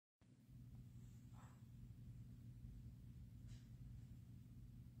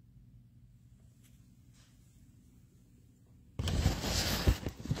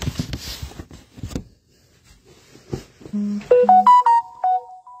Good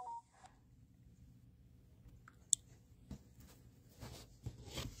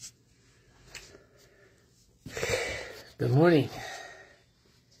morning.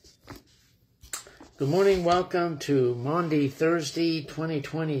 Good morning. Welcome to Monday, Thursday,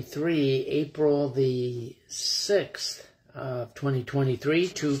 2023, April the 6th of 2023,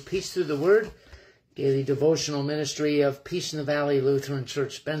 to Peace Through the Word, daily devotional ministry of Peace in the Valley Lutheran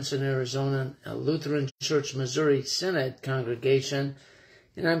Church, Benson, Arizona, a Lutheran Church, Missouri Synod congregation.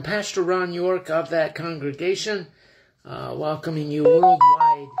 And I'm Pastor Ron York of that congregation, welcoming you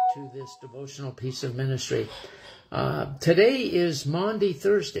worldwide to this devotional piece of ministry. Today is Maundy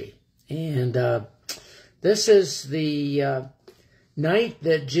Thursday, and this is the night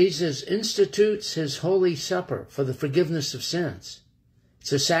that Jesus institutes his Holy Supper for the forgiveness of sins.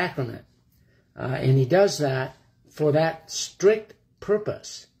 It's a sacrament, and he does that for that strict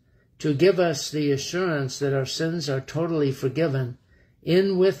purpose, to give us the assurance that our sins are totally forgiven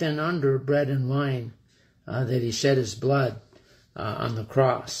in, with, and under bread and wine, that he shed his blood on the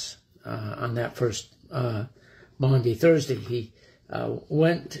cross on that first Maundy Thursday. He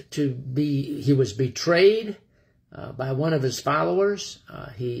he was betrayed by one of his followers.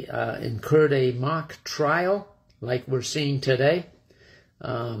 He incurred a mock trial like we're seeing today.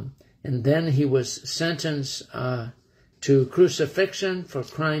 And then he was sentenced to crucifixion for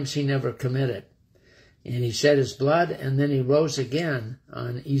crimes he never committed. And he shed his blood, and then he rose again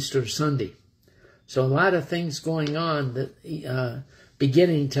on Easter Sunday. So a lot of things going on that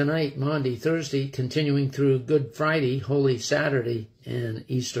beginning tonight, Maundy Thursday, continuing through Good Friday, Holy Saturday, and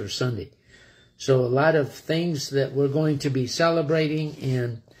Easter Sunday. So a lot of things that we're going to be celebrating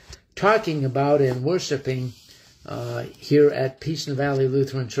and talking about and worshiping here at Peace in the Valley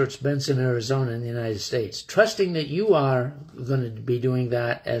Lutheran Church, Benson, Arizona, in the United States. Trusting that you are going to be doing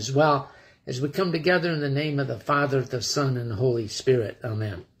that as well as we come together in the name of the Father, the Son, and the Holy Spirit.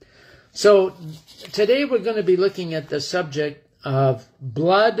 Amen. So today we're going to be looking at the subject of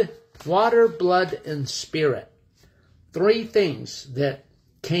blood, water, blood, and spirit. Three things that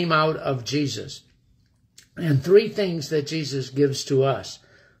came out of Jesus, and three things that Jesus gives to us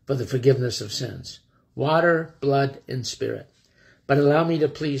for the forgiveness of sins. Water, blood, and spirit. But allow me to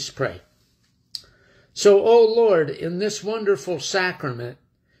please pray. So, O Lord, in this wonderful sacrament,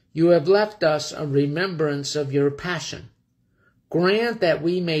 you have left us a remembrance of your passion. Grant that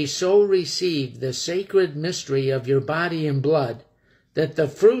we may so receive the sacred mystery of your body and blood, that the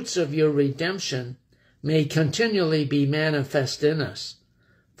fruits of your redemption may continually be manifest in us.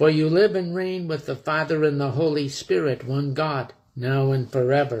 For you live and reign with the Father and the Holy Spirit, one God, now and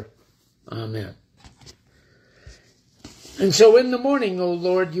forever. Amen. And so in the morning, O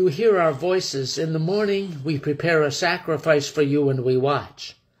Lord, you hear our voices. In the morning we prepare a sacrifice for you and we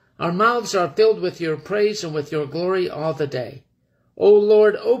watch. Our mouths are filled with your praise and with your glory all the day. O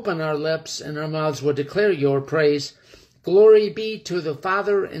Lord, open our lips, and our mouths will declare your praise. Glory be to the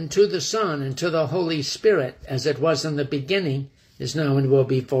Father, and to the Son, and to the Holy Spirit, as it was in the beginning, is now, and will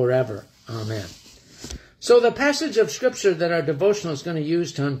be forever. Amen. So the passage of Scripture that our devotional is going to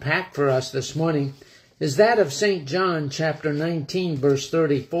use to unpack for us this morning is that of St. John chapter 19, verse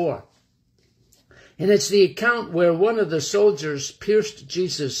 34. And it's the account where one of the soldiers pierced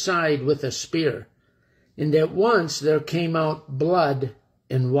Jesus' side with a spear. And at once there came out blood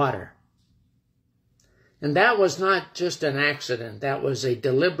and water. And that was not just an accident. That was a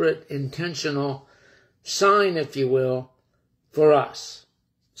deliberate, intentional sign, if you will, for us.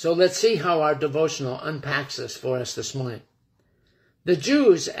 So let's see how our devotional unpacks this for us this morning. The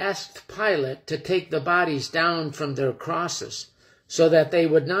Jews asked Pilate to take the bodies down from their crosses so that they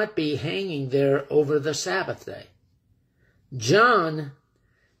would not be hanging there over the Sabbath day. John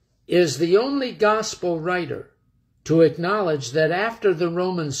is the only gospel writer to acknowledge that after the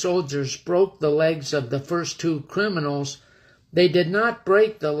Roman soldiers broke the legs of the first two criminals, they did not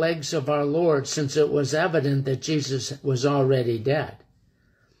break the legs of our Lord, since it was evident that Jesus was already dead.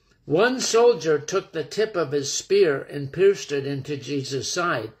 One soldier took the tip of his spear and pierced it into Jesus'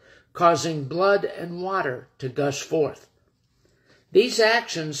 side, causing blood and water to gush forth. These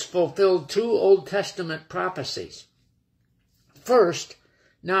actions fulfilled two Old Testament prophecies. First,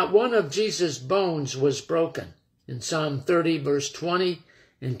 not one of Jesus' bones was broken, in Psalm 30, verse 20,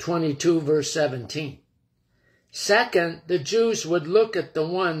 and 22, verse 17. Second, the Jews would look at the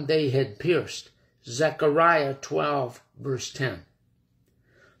one they had pierced, Zechariah 12, verse 10.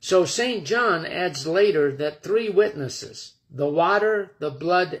 So St. John adds later that three witnesses, the water, the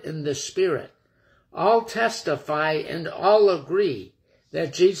blood, and the Spirit, all testify and all agree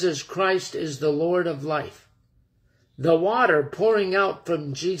that Jesus Christ is the Lord of life. The water pouring out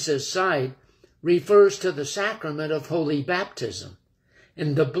from Jesus' side refers to the sacrament of holy baptism,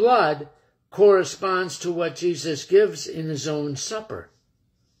 and the blood corresponds to what Jesus gives in his own supper.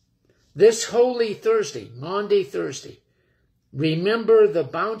 This Holy Thursday, Maundy Thursday, remember the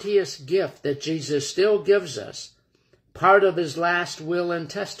bounteous gift that Jesus still gives us, part of his last will and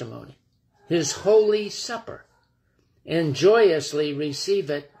testimony, his Holy Supper, and joyously receive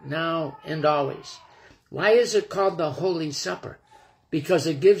it now and always. Why is it called the Holy Supper? Because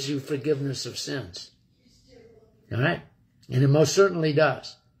it gives you forgiveness of sins. All right? And it most certainly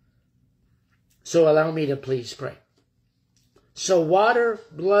does. So allow me to please pray. So water,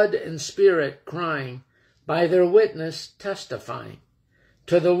 blood, and spirit crying, by their witness testifying,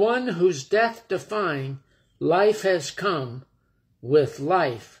 to the one whose death defying life has come, with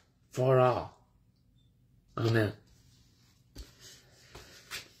life for all. Amen.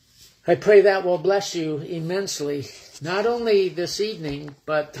 I pray that will bless you immensely, not only this evening,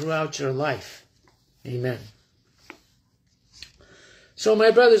 but throughout your life. Amen. So,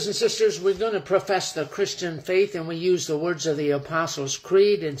 my brothers and sisters, we're going to profess the Christian faith, and we use the words of the Apostles'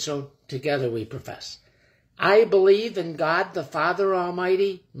 Creed, and so together we profess. I believe in God, the Father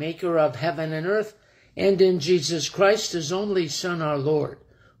Almighty, maker of heaven and earth, and in Jesus Christ, his only Son, our Lord,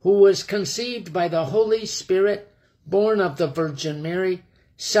 who was conceived by the Holy Spirit, born of the Virgin Mary,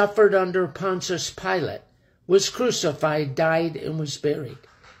 suffered under Pontius Pilate, was crucified, died, and was buried.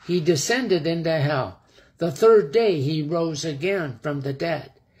 He descended into hell. The third day he rose again from the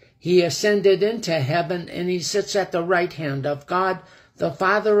dead. He ascended into heaven, and he sits at the right hand of God, the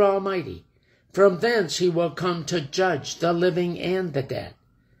Father Almighty. From thence he will come to judge the living and the dead.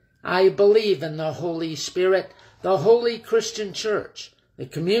 I believe in the Holy Spirit, the holy Christian Church, the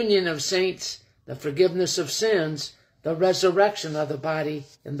communion of saints, the forgiveness of sins, the resurrection of the body,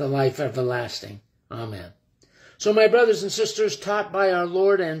 and the life everlasting. Amen. So, my brothers and sisters, taught by our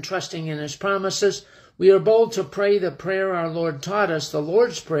Lord and trusting in his promises, we are bold to pray the prayer our Lord taught us, the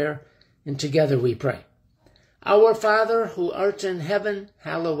Lord's Prayer, and together we pray. Our Father, who art in heaven,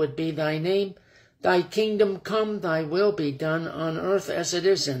 hallowed be thy name. Thy kingdom come, thy will be done on earth as it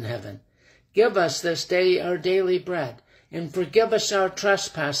is in heaven. Give us this day our daily bread, and forgive us our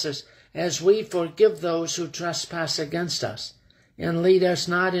trespasses, as we forgive those who trespass against us. And lead us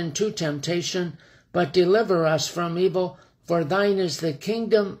not into temptation, but deliver us from evil. For thine is the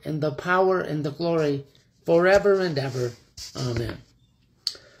kingdom, and the power, and the glory, forever and ever. Amen.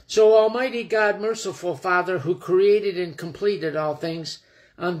 So, Almighty God, merciful Father, who created and completed all things,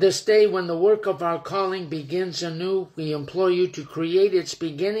 on this day when the work of our calling begins anew, we implore you to create its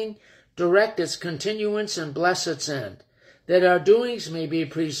beginning, direct its continuance, and bless its end, that our doings may be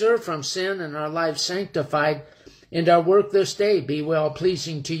preserved from sin and our lives sanctified, and our work this day be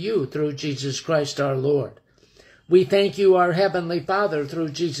well-pleasing to you through Jesus Christ our Lord. We thank you, our Heavenly Father, through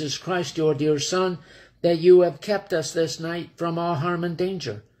Jesus Christ, your dear Son, that you have kept us this night from all harm and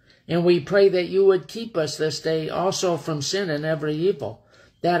danger. And we pray that you would keep us this day also from sin and every evil,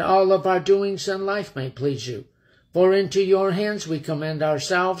 that all of our doings in life may please you. For into your hands we commend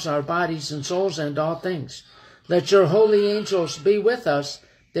ourselves, our bodies and souls, and all things. Let your holy angels be with us,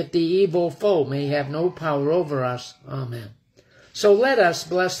 that the evil foe may have no power over us. Amen. So let us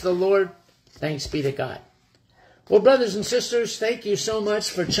bless the Lord. Thanks be to God. Well, brothers and sisters, thank you so much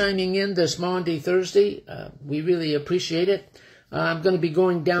for chiming in this Maundy Thursday. We really appreciate it. I'm going to be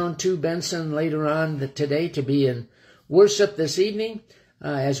going down to Benson later on today to be in worship this evening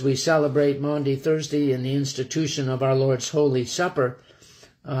as we celebrate Maundy Thursday in the institution of our Lord's Holy Supper,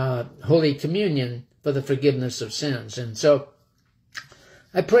 Holy Communion, for the forgiveness of sins. And so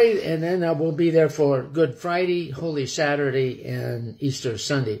I pray, and then I will be there for Good Friday, Holy Saturday, and Easter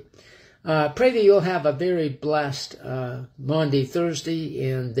Sunday. Pray that you'll have a very blessed Maundy Thursday,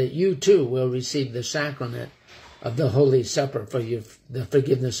 and that you too will receive the sacrament of the Holy Supper for the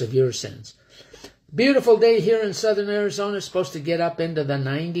forgiveness of your sins. Beautiful day here in southern Arizona. It's supposed to get up into the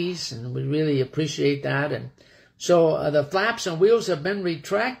 90s, and we really appreciate that. And so the flaps and wheels have been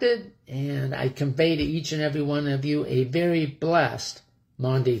retracted, and I convey to each and every one of you a very blessed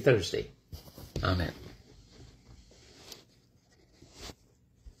Maundy Thursday. Amen.